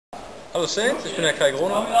Hallo Saints, ich bin der Kai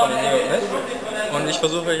Gronauer von den Januar und ich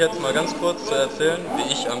versuche euch jetzt mal ganz kurz zu erzählen,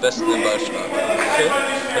 wie ich am besten den Ball schlage.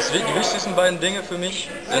 Okay? Die wichtigsten beiden Dinge für mich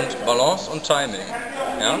sind Balance und Timing.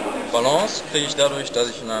 Ja? Balance kriege ich dadurch, dass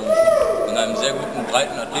ich in einem sehr guten,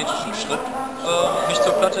 breiten, athletischen Schritt mich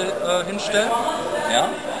zur Platte hinstelle. Ja?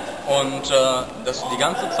 Und dass ich die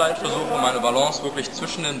ganze Zeit versuche, meine Balance wirklich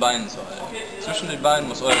zwischen den Beinen zu halten. Zwischen den Beinen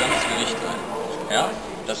muss euer ganzes Gewicht sein. Ja?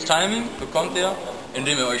 Das Timing bekommt ihr,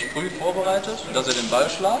 indem ihr euch früh vorbereitet, dass ihr den Ball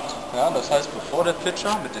schlagt. Ja? Das heißt, bevor der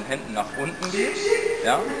Pitcher mit den Händen nach unten geht,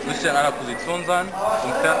 ja, müsst ihr in einer Position sein,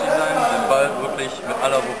 um fertig sein, den Ball wirklich mit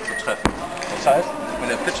aller Wucht zu treffen. Das heißt, wenn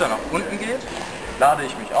der Pitcher nach unten geht, lade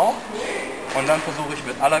ich mich auf und dann versuche ich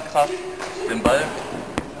mit aller Kraft den Ball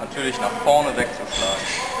natürlich nach vorne wegzuschlagen.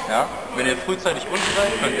 Ja? Wenn ihr frühzeitig unten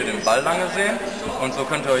seid, könnt ihr den Ball lange sehen und so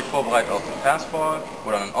könnt ihr euch vorbereiten auf den Fastball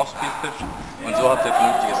oder einen Off-Speed-Pitch und so habt ihr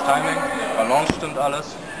vernünftiges Timing, Balance stimmt alles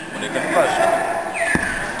und ihr könnt den Ball schlagen.